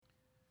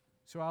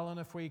So, Alan,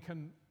 if we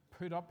can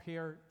put up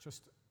here,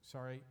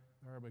 sorry,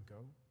 there we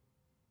go.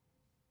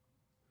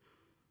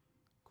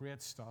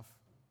 Great stuff.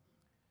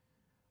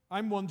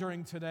 I'm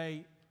wondering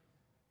today,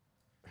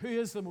 who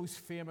is the most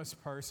famous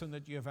person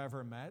that you've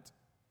ever met?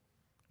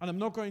 And I'm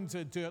not going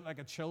to do it like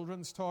a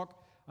children's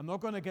talk. I'm not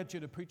going to get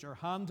you to put your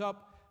hand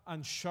up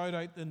and shout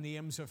out the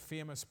names of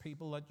famous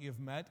people that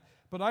you've met.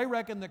 But I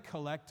reckon that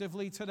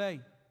collectively today,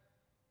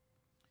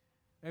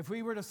 if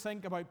we were to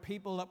think about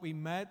people that we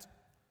met,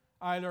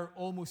 either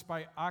almost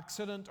by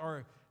accident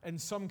or in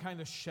some kind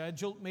of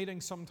scheduled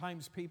meeting,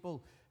 sometimes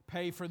people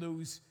pay for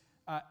those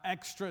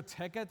extra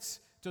tickets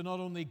to not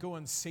only go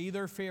and see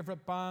their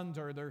favorite band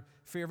or their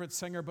favorite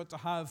singer, but to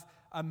have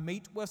a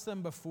meet with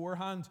them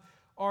beforehand.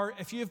 Or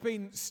if you've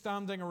been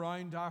standing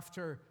around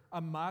after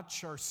a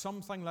match or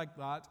something like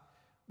that,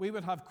 we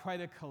would have quite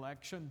a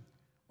collection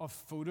of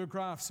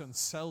photographs and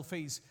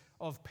selfies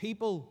of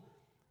people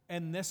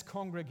in this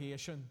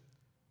congregation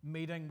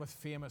meeting with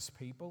famous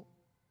people.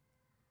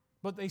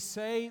 But they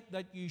say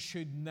that you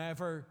should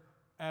never,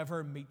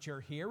 ever meet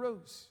your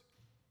heroes.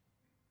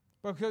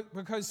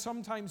 Because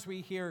sometimes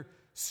we hear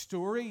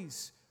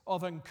stories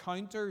of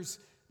encounters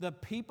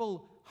that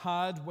people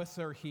had with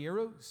their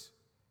heroes,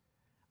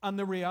 and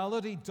the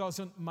reality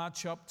doesn't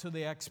match up to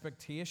the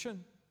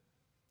expectation.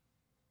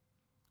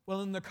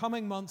 Well, in the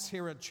coming months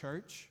here at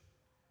church,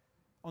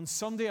 on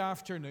Sunday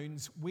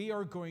afternoons, we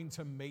are going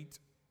to meet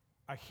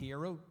a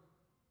hero.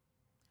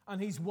 And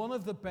he's one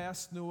of the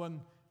best known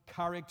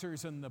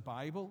characters in the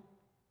Bible.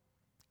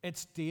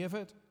 It's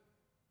David.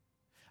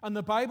 And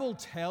the Bible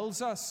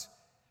tells us,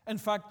 in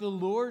fact, the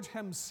Lord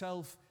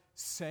himself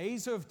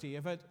says of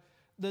David,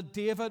 that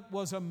David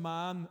was a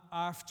man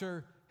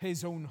after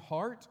his own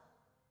heart,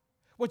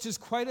 which is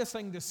quite a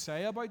thing to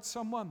say about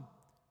someone.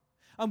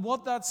 And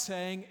what that's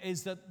saying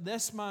is that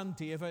this man,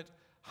 David,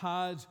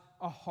 had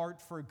a heart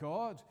for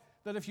God.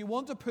 That if you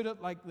want to put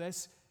it like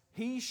this,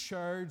 he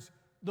shared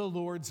the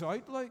Lord's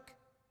outlook.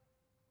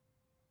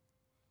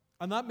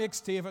 And that makes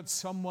David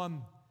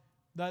someone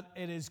that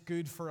it is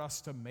good for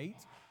us to meet.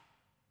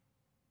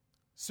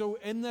 So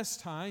in this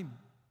time,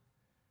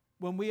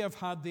 when we have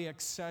had the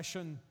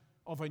accession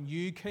of a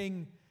new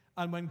king,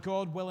 and when,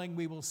 God willing,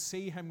 we will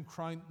see him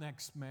crowned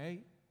next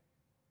May,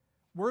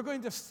 we're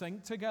going to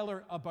think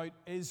together about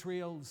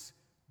Israel's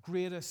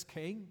greatest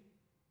king.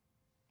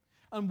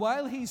 And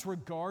while he's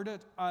regarded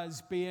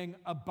as being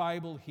a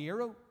Bible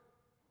hero,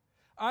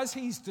 as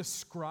he's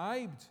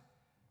described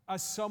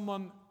as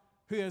someone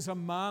who is a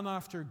man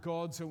after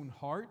God's own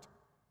heart,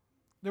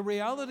 the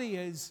reality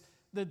is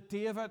that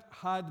David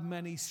had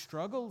many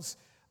struggles,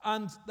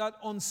 and that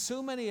on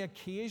so many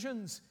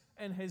occasions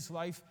in his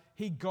life,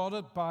 he got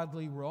it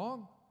badly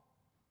wrong.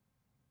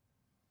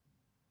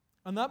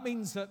 And that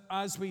means that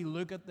as we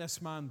look at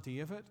this man,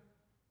 David,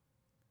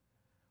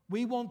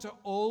 we want to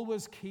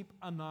always keep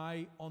an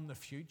eye on the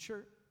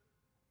future.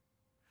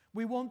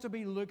 We want to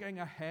be looking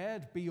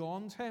ahead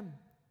beyond him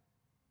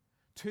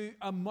to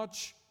a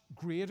much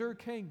greater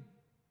king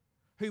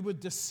who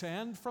would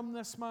descend from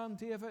this man,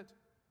 David.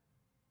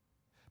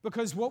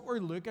 Because what we're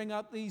looking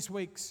at these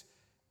weeks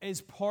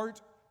is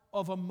part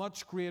of a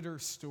much greater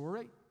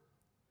story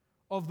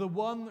of the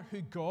one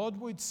who God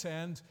would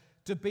send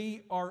to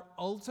be our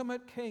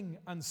ultimate King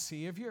and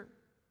Savior.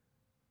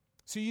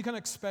 So you can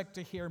expect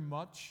to hear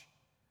much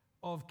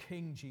of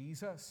King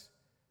Jesus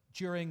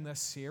during this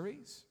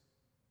series.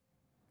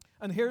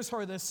 And here's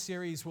how this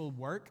series will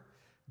work.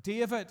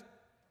 David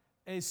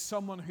is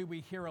someone who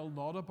we hear a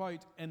lot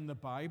about in the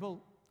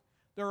Bible.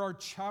 There are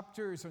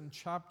chapters and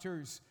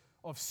chapters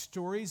of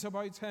stories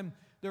about him.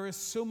 There is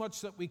so much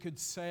that we could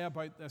say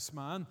about this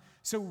man.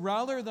 So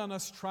rather than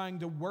us trying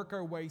to work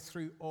our way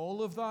through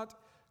all of that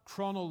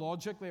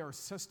chronologically or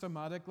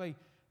systematically,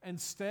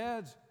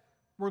 instead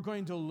we're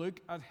going to look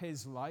at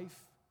his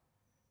life,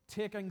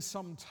 taking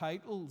some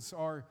titles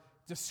or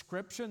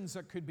descriptions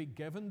that could be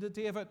given to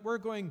David. We're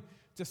going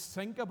to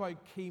think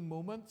about key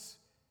moments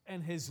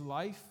in his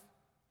life.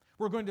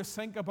 We're going to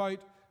think about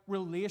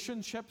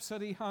relationships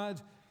that he had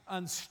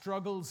and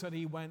struggles that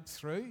he went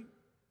through.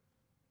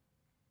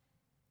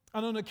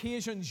 And on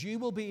occasions, you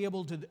will be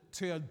able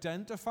to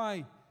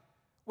identify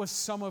with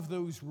some of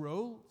those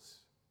roles,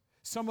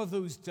 some of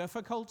those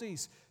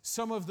difficulties,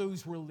 some of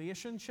those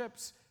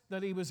relationships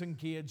that he was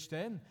engaged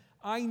in.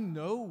 I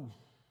know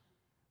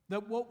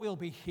that what we'll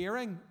be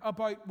hearing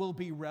about will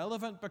be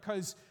relevant,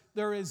 because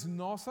there is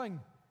nothing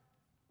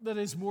that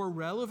is more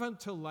relevant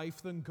to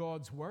life than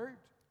God's Word.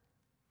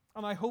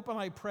 And I hope and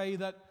I pray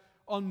that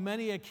on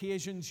many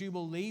occasions you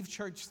will leave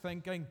church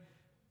thinking,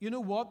 you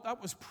know what,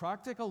 that was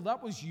practical,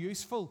 that was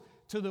useful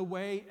to the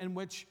way in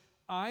which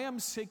I am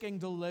seeking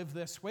to live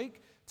this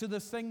week, to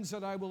the things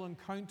that I will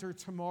encounter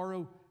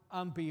tomorrow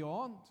and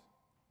beyond.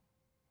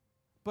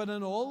 But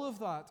in all of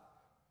that,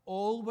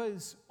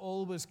 always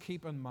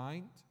keep in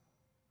mind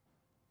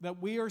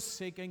that we are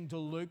seeking to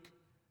look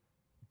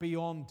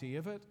beyond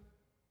David,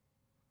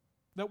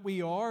 that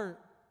we are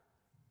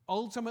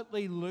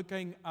ultimately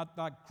looking at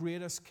that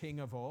greatest king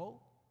of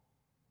all,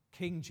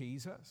 King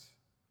Jesus.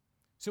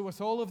 So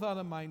with all of that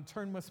in mind,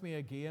 turn with me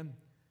again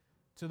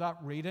to that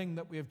reading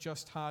that we have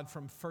just had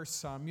from 1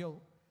 Samuel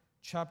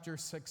chapter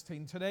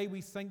 16. Today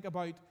we think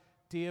about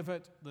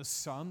David the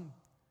son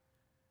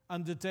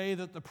and the day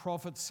that the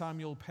prophet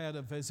Samuel paid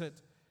a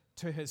visit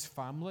to his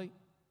family.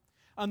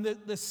 And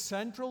the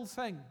central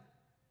thing,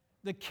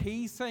 the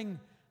key thing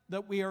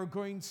that we are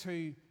going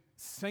to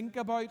think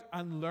about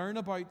and learn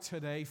about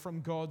today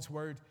from God's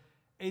Word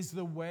is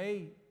the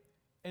way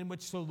in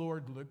which the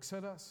Lord looks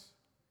at us.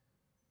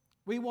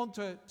 We want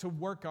to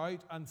work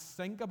out and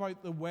think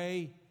about the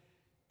way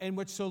in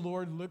which the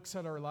Lord looks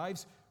at our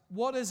lives.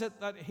 What is it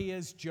that He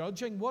is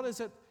judging? What is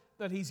it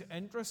that He's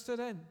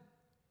interested in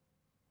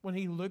when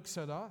He looks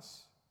at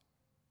us?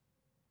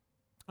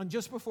 And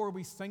just before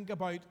we think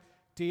about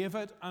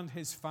David and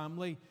his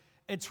family,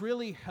 it's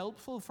really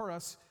helpful for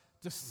us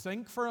to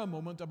think for a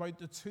moment about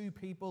the two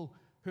people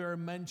who are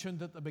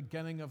mentioned at the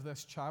beginning of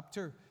this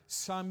chapter,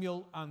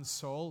 Samuel and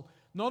Saul,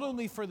 not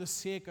only for the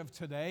sake of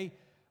today,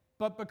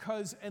 but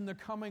because in the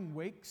coming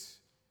weeks,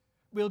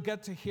 we'll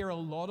get to hear a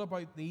lot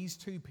about these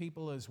two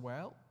people as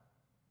well.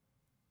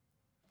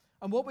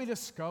 And what we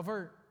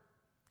discover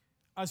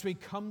as we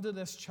come to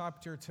this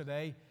chapter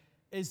today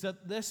is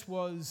that this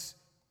was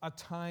a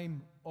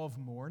time of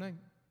mourning.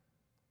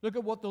 Look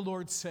at what the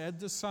Lord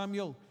said to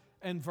Samuel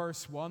in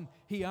verse 1.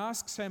 He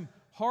asks him,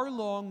 "How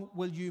long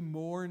will you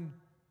mourn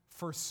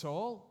for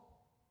Saul?"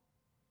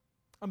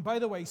 And by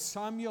the way,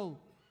 Samuel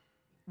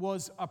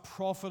was a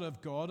prophet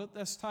of God at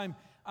this time,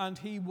 and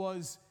he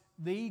was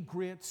the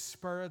great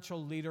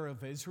spiritual leader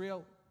of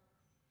Israel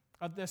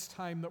at this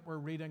time that we're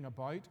reading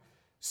about.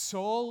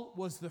 Saul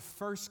was the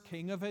first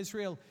king of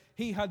Israel.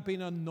 He had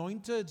been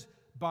anointed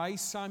by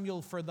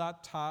Samuel for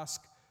that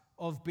task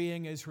of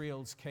being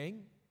Israel's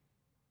king.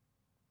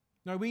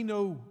 Now, we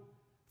know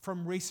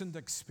from recent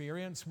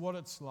experience what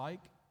it's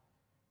like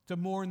to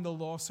mourn the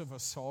loss of a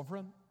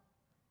sovereign.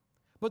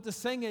 But the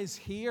thing is,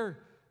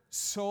 here,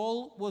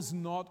 Saul was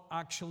not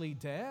actually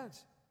dead.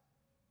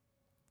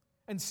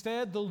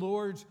 Instead, the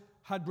Lord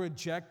had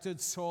rejected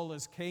Saul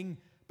as king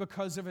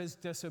because of his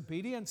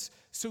disobedience.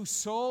 So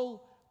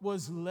Saul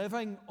was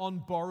living on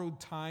borrowed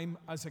time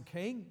as a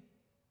king.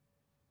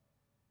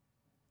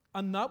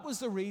 And that was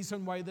the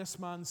reason why this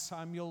man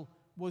Samuel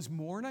was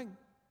mourning.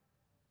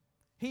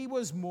 He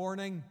was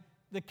mourning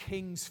the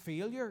king's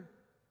failure,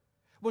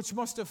 which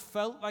must have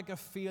felt like a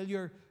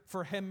failure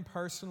for him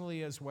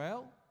personally as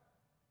well.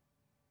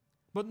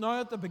 But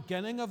now at the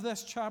beginning of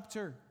this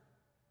chapter,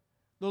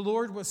 the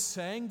Lord was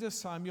saying to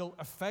Samuel,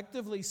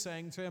 effectively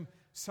saying to him,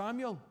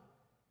 "Samuel,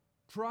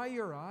 dry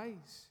your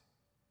eyes.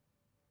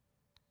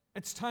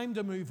 It's time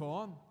to move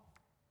on.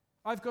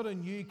 I've got a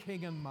new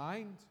king in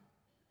mind."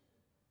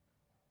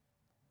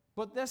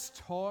 But this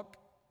talk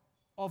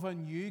of a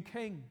new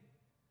king,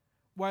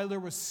 while there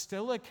was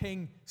still a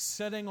king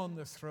sitting on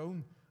the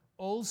throne,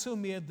 also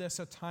made this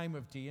a time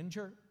of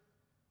danger.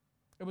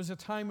 It was a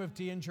time of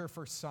danger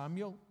for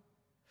Samuel.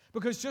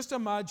 Because just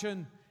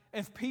imagine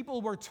if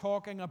people were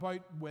talking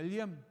about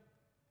William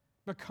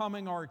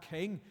becoming our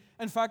king.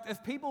 In fact,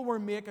 if people were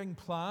making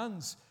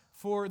plans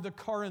for the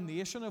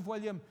coronation of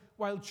William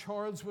while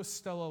Charles was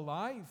still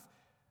alive,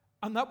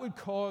 and that would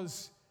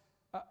cause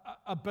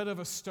a bit of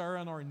a stir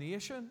in our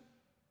nation.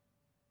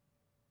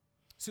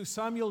 So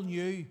Samuel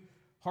knew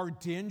how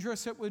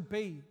dangerous it would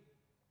be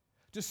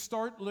to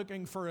start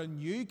looking for a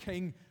new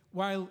king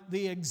while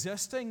the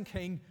existing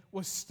king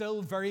was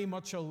still very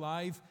much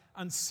alive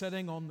and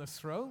sitting on the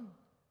throne.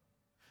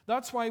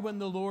 That's why when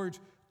the Lord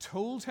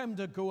told him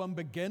to go and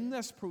begin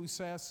this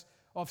process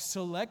of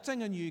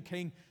selecting a new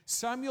king,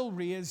 Samuel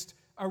raised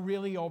a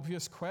really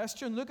obvious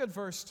question. Look at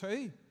verse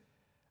 2.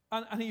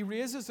 And he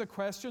raises the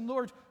question,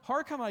 "Lord,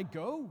 how can I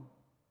go?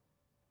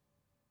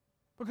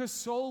 Because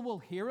Saul will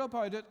hear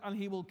about it and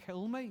he will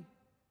kill me."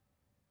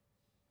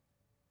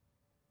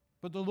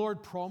 But the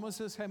Lord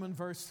promises him in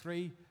verse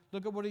 3,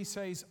 look at what he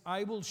says,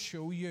 "I will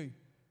show you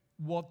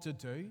what to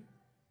do."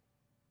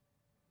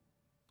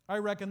 I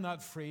reckon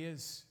that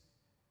phrase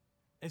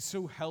is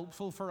so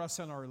helpful for us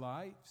in our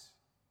lives.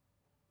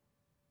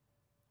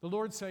 The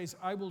Lord says,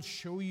 "I will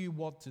show you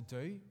what to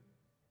do."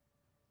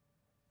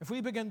 If we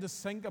begin to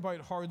think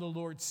about how the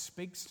Lord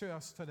speaks to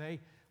us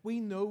today, we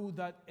know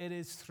that it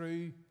is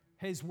through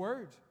His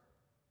Word.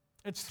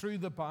 It's through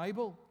the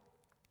Bible.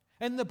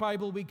 In the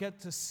Bible, we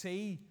get to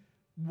see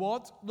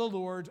what the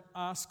Lord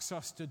asks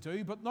us to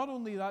do. But not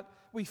only that,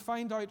 we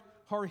find out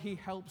how He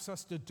helps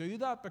us to do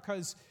that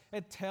because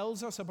it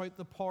tells us about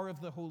the power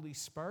of the Holy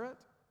Spirit.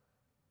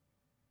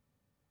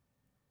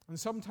 And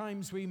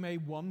sometimes we may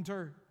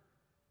wonder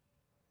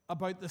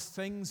about the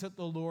things that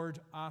the Lord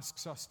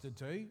asks us to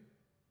do,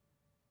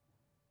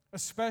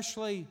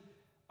 especially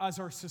as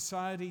our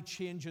society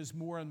changes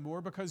more and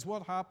more, because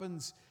what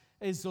happens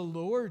is the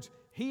Lord,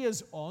 He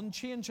is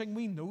unchanging.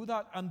 We know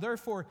that, and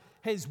therefore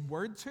His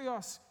word to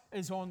us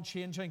is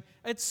unchanging.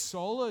 It's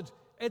solid.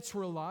 It's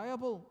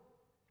reliable.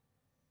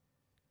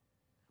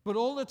 But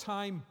all the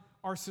time,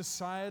 our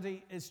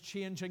society is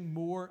changing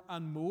more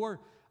and more,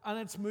 and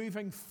it's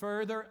moving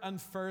further and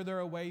further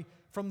away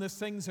from the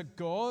things that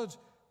God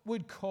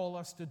would call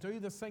us to do,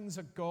 the things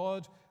that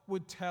God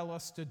would tell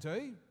us to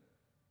do.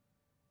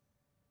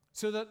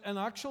 So that in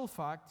actual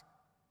fact,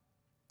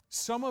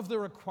 some of the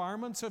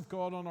requirements of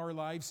God on our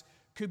lives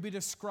could be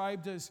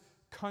described as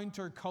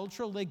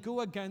countercultural. They go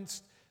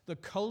against the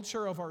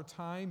culture of our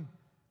time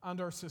and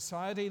our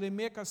society. They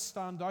make us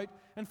stand out.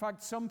 In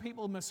fact, some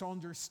people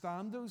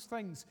misunderstand those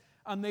things,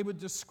 and they would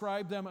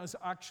describe them as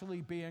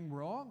actually being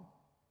wrong.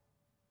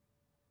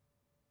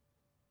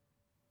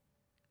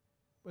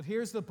 But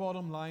here's the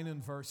bottom line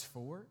in verse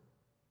 4.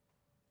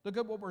 Look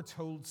at what we're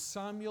told.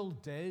 Samuel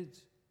did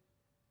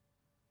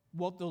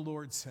what the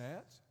Lord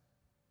said.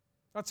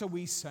 That's a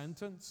wee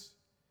sentence.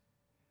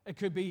 It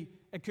could be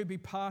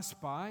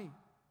passed by.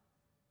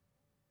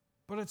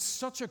 But it's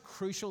such a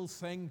crucial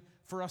thing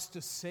for us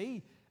to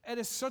see. It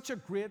is such a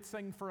great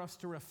thing for us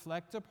to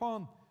reflect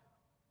upon.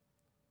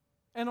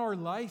 In our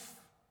life,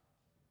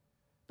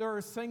 there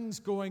are things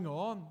going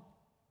on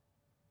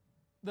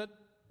that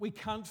we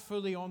can't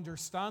fully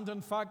understand. In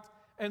fact,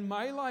 in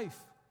my life,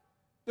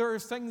 there are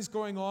things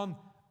going on,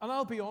 and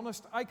I'll be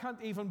honest, I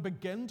can't even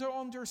begin to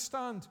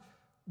understand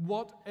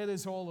what it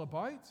is all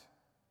about.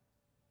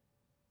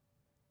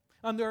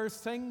 And there are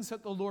things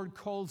that the Lord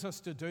calls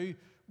us to do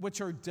which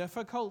are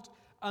difficult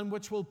and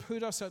which will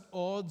put us at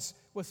odds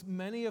with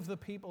many of the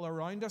people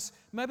around us,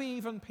 maybe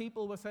even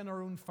people within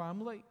our own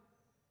family.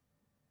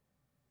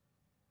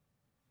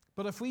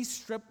 But if we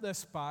strip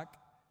this back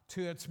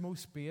to its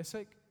most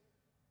basic,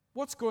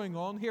 what's going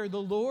on here?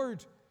 The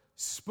Lord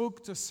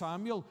spoke to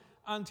Samuel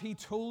and he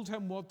told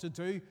him what to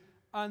do,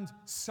 and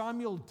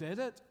Samuel did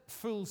it,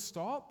 full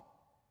stop.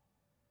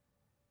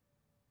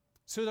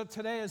 So that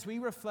today, as we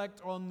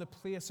reflect on the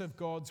place of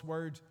God's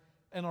word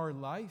in our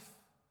life,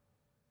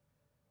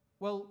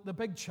 well, the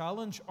big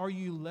challenge, are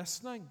you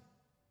listening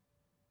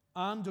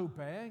and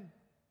obeying?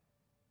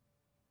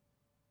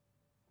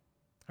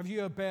 Have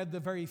you obeyed the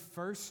very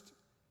first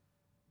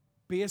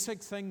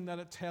basic thing that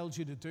it tells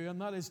you to do,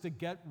 and that is to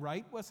get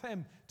right with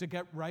Him, to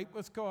get right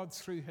with God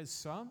through His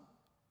Son?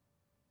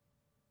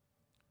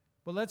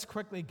 But let's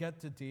quickly get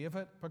to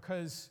David,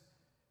 because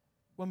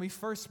when we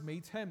first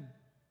meet him,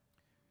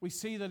 we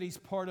see that he's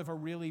part of a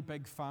really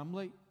big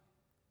family.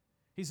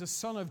 He's a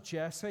son of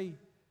Jesse,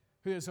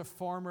 who is a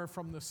farmer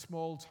from the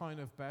small town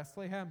of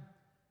Bethlehem.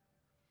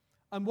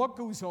 And what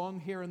goes on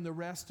here in the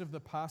rest of the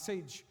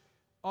passage,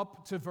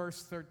 up to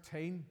verse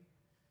 13,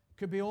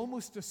 could be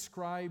almost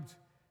described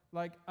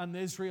like an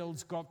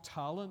Israel's Got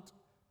Talent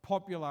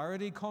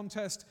popularity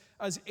contest,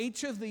 as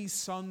each of these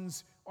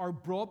sons are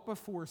brought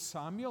before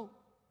Samuel.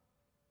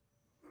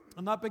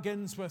 And that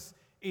begins with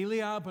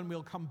Eliab, and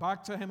we'll come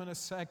back to him in a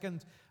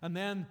second, and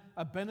then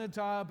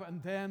Abinadab,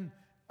 and then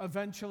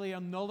eventually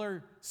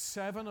another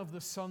 7 of the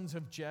sons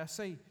of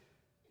Jesse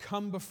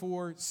come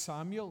before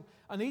Samuel.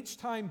 And each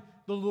time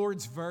the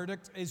Lord's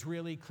verdict is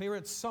really clear.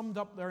 It's summed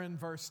up there in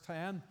verse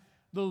 10.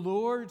 The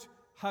Lord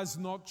has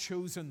not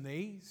chosen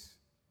these.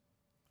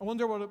 I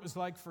wonder what it was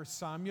like for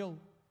Samuel,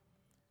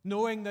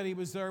 knowing that he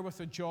was there with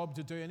a job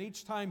to do. And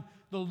each time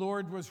the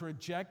Lord was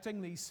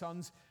rejecting these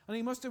sons, and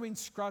he must have been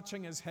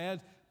scratching his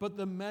head, but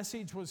the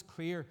message was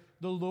clear.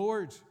 The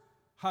Lord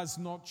has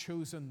not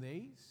chosen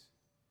these.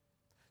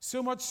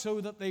 So much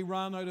so that they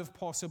ran out of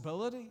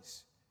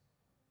possibilities.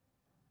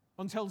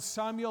 Until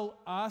Samuel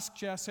asked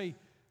Jesse,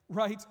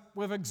 right,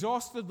 we've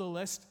exhausted the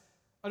list.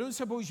 I don't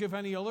suppose you have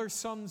any other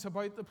sons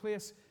about the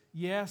place?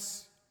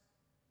 Yes.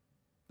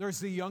 There's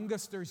the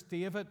youngest, there's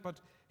David, but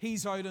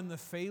he's out in the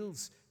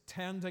fields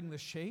tending the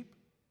sheep.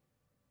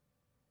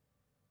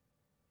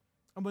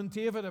 And when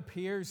David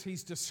appears,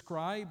 he's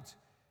described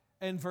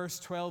in verse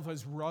 12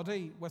 as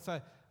ruddy, with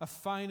a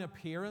fine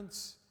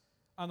appearance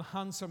and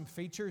handsome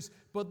features.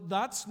 But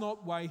that's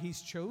not why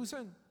he's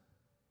chosen.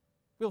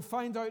 We'll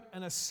find out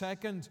in a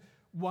second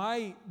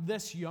why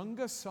this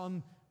youngest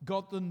son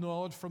got the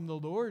nod from the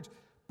Lord.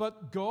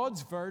 But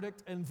God's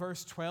verdict in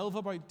verse 12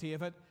 about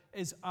David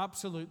is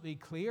absolutely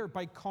clear.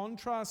 By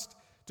contrast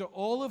to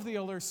all of the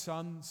other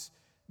sons,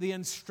 the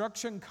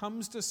instruction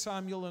comes to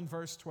Samuel in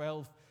verse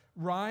 12,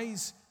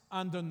 rise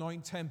and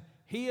anoint him.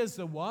 He is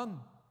the one.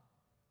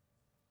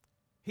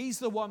 He's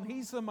the one.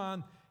 He's the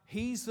man.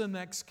 He's the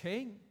next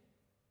king.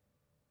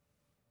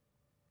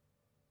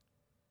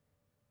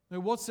 Now,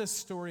 what's this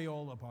story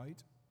all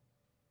about?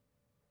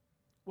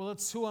 Well,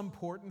 it's so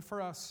important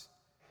for us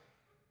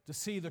to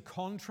see the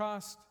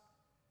contrast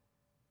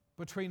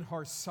between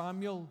how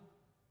Samuel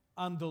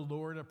and the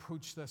Lord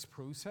approach this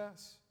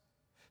process.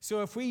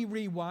 So if we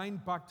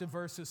rewind back to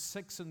verses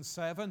 6 and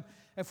 7,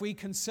 if we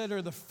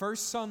consider the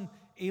first son,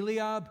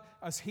 Eliab,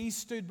 as he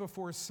stood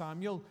before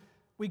Samuel,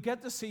 we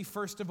get to see,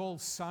 first of all,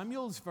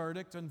 Samuel's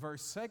verdict in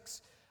verse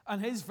 6,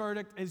 and his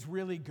verdict is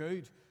really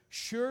good.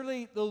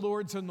 Surely the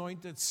Lord's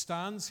anointed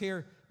stands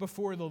here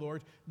before the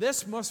Lord.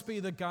 This must be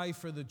the guy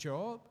for the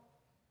job.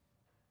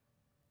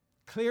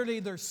 Clearly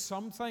there's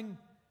something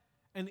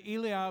in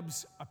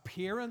Eliab's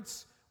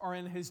appearance or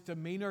in his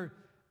demeanor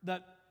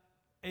that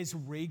is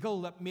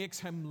regal, that makes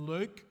him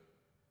look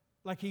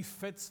like he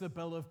fits the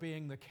bill of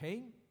being the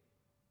king.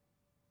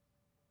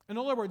 In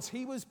other words,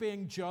 he was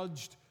being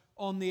judged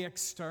on the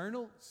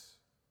externals.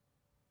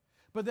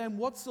 But then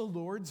what's the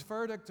Lord's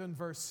verdict in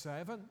verse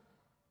 7?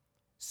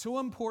 So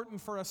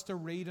important for us to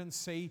read and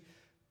see.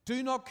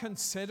 Do not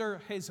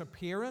consider his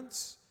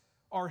appearance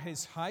or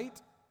his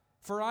height,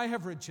 for I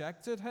have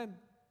rejected him.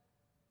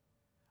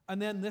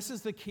 And then this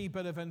is the key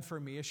bit of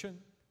information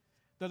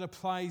that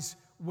applies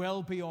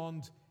well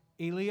beyond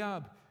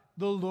Eliab.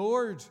 The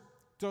Lord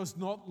does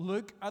not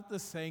look at the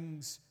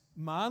things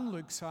man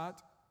looks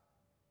at.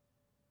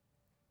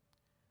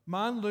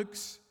 Man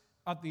looks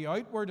at the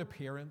outward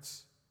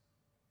appearance,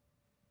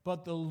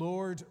 but the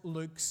Lord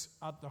looks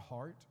at the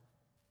heart.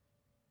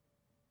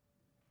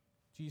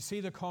 Do you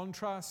see the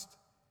contrast?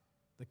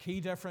 The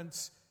key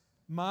difference?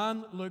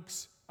 Man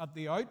looks at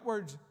the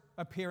outward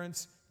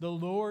appearance, the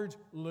Lord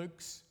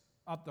looks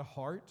at the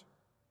heart.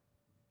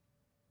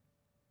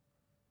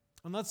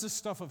 And that's the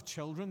stuff of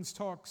children's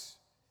talks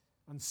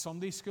and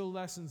Sunday school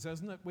lessons,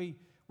 isn't it?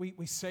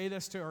 We say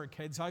this to our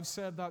kids. I've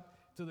said that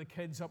to the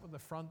kids up at the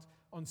front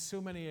on so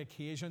many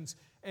occasions.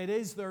 It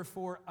is,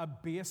 therefore, a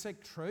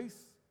basic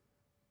truth.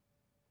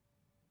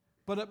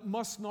 But it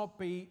must not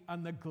be a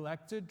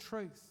neglected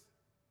truth.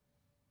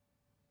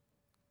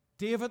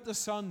 David the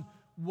son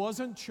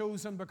wasn't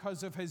chosen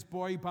because of his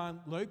boy band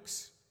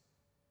looks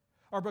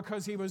or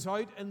because he was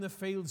out in the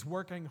fields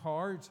working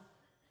hard.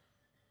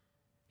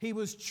 He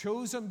was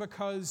chosen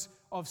because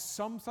of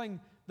something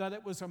that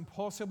it was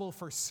impossible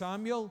for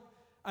Samuel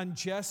and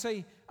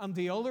Jesse and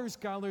the others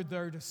gathered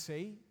there to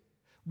see.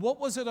 What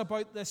was it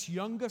about this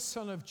youngest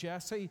son of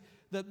Jesse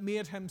that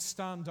made him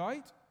stand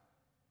out?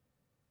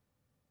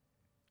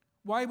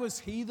 Why was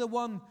he the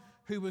one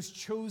who was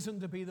chosen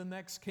to be the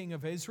next king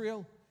of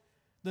Israel,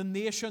 the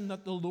nation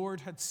that the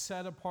Lord had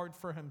set apart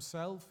for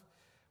himself?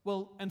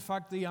 Well, in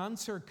fact, the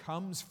answer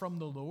comes from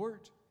the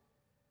Lord.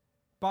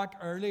 Back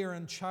earlier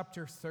in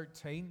chapter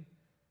 13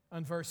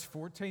 and verse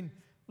 14.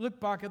 Look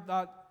back at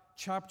that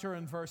chapter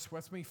and verse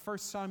with me. 1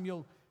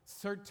 Samuel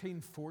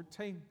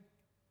 13:14.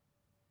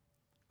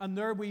 And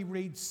there we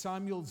read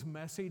Samuel's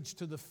message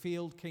to the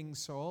failed King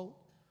Saul.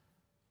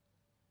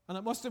 And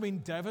it must have been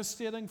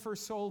devastating for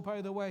Saul,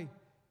 by the way.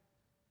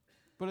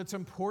 But it's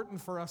important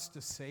for us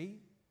to see.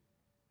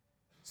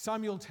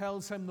 Samuel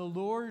tells him, the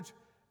Lord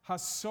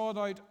has sought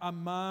out a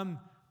man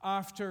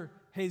after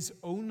his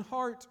own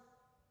heart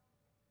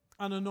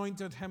and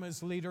anointed him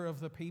as leader of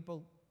the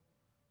people.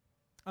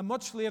 And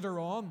much later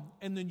on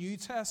in the New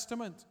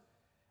Testament,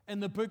 in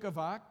the book of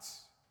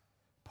Acts,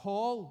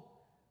 Paul,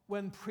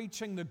 when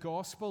preaching the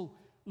gospel,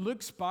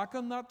 looks back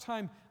on that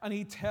time and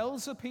he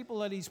tells the people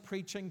that he's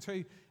preaching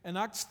to in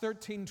Acts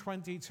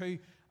 13:22,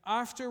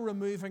 after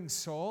removing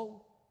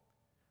Saul,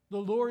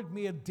 the Lord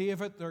made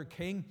David their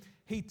king.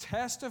 He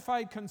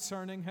testified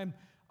concerning him,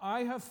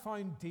 I have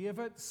found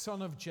David,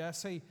 son of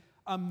Jesse,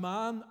 a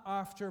man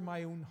after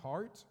my own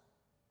heart.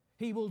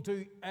 He will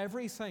do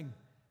everything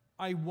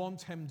I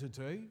want him to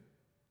do.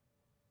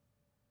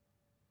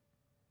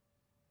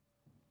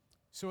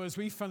 So as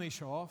we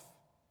finish off,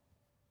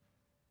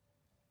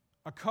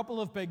 a couple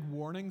of big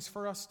warnings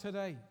for us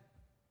today,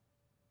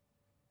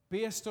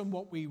 based on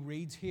what we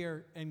read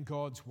here in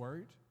God's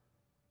Word.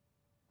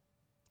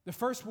 The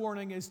first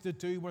warning is to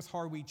do with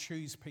how we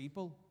choose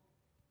people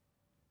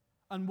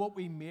and what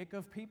we make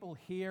of people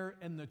here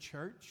in the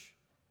church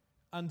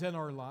and in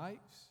our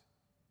lives.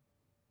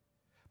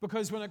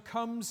 Because when it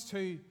comes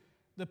to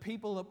the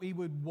people that we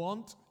would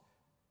want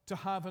to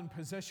have in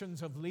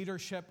positions of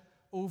leadership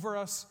over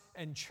us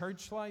in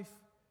church life,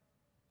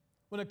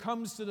 when it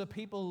comes to the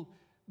people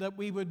that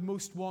we would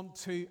most want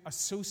to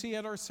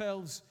associate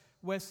ourselves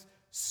with,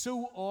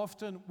 so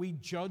often we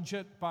judge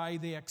it by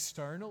the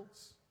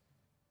externals.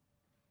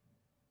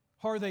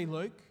 How they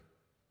look,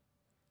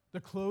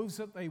 the clothes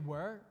that they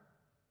wear,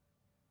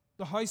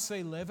 the house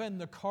they live in,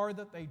 the car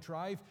that they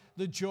drive,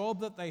 the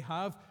job that they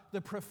have,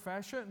 the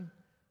profession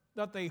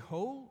that they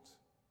hold.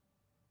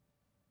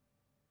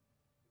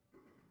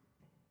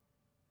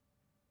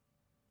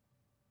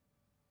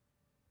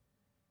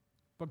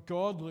 But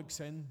God looks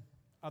in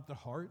at the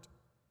heart.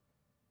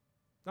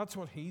 That's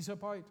what He's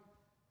about.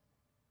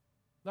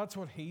 That's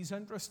what He's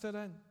interested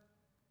in.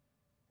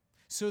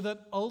 So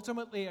that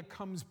ultimately it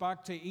comes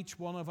back to each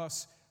one of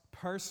us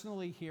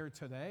personally here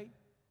today.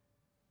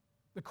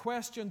 The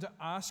question to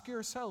ask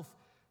yourself,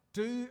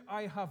 do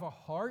I have a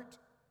heart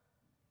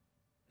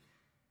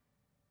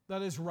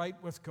that is right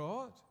with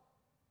God?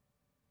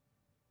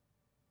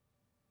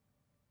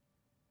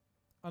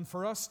 And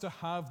for us to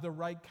have the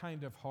right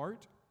kind of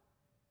heart,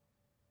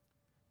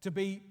 to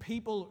be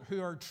people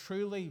who are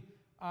truly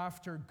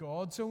after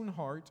God's own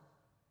heart,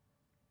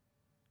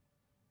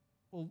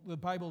 well, the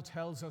Bible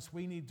tells us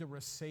we need to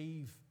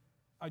receive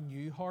a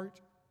new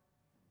heart.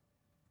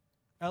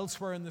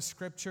 Elsewhere in the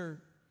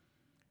Scripture,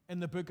 in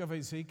the book of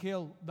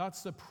Ezekiel,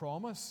 that's the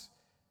promise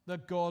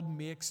that God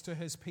makes to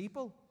His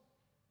people.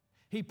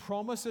 He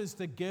promises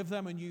to give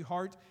them a new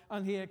heart,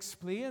 and He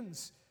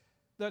explains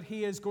that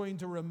He is going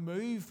to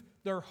remove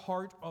their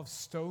heart of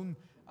stone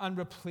and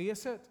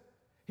replace it.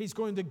 He's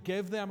going to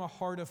give them a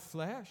heart of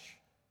flesh.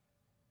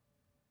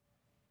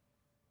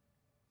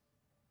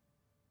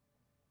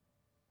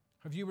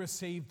 Have you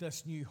received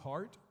this new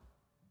heart?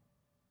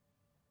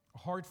 A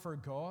heart for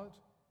God?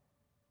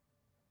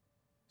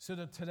 So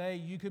that today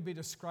you could be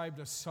described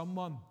as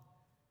someone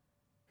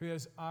who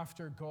is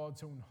after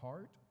God's own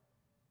heart?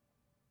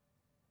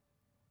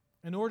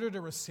 In order to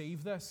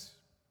receive this,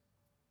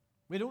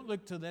 we don't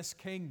look to this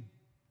king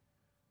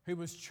who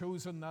was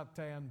chosen that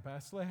day in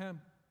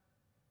Bethlehem.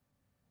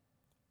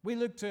 We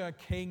look to a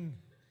king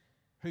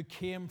who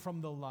came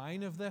from the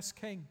line of this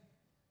king,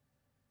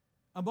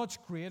 a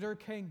much greater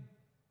king,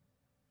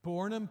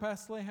 born in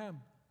Bethlehem,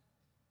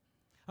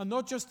 and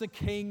not just the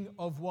king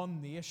of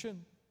one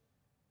nation,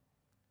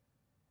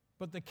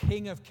 but the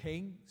King of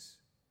Kings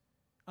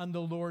and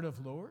the Lord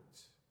of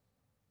Lords.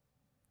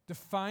 To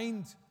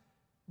find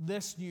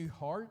this new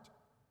heart,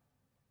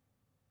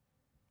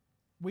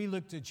 we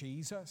look to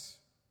Jesus,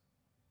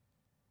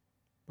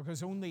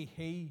 because only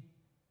He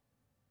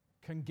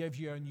can give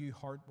you a new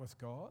heart with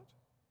God.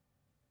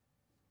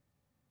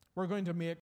 We're going to make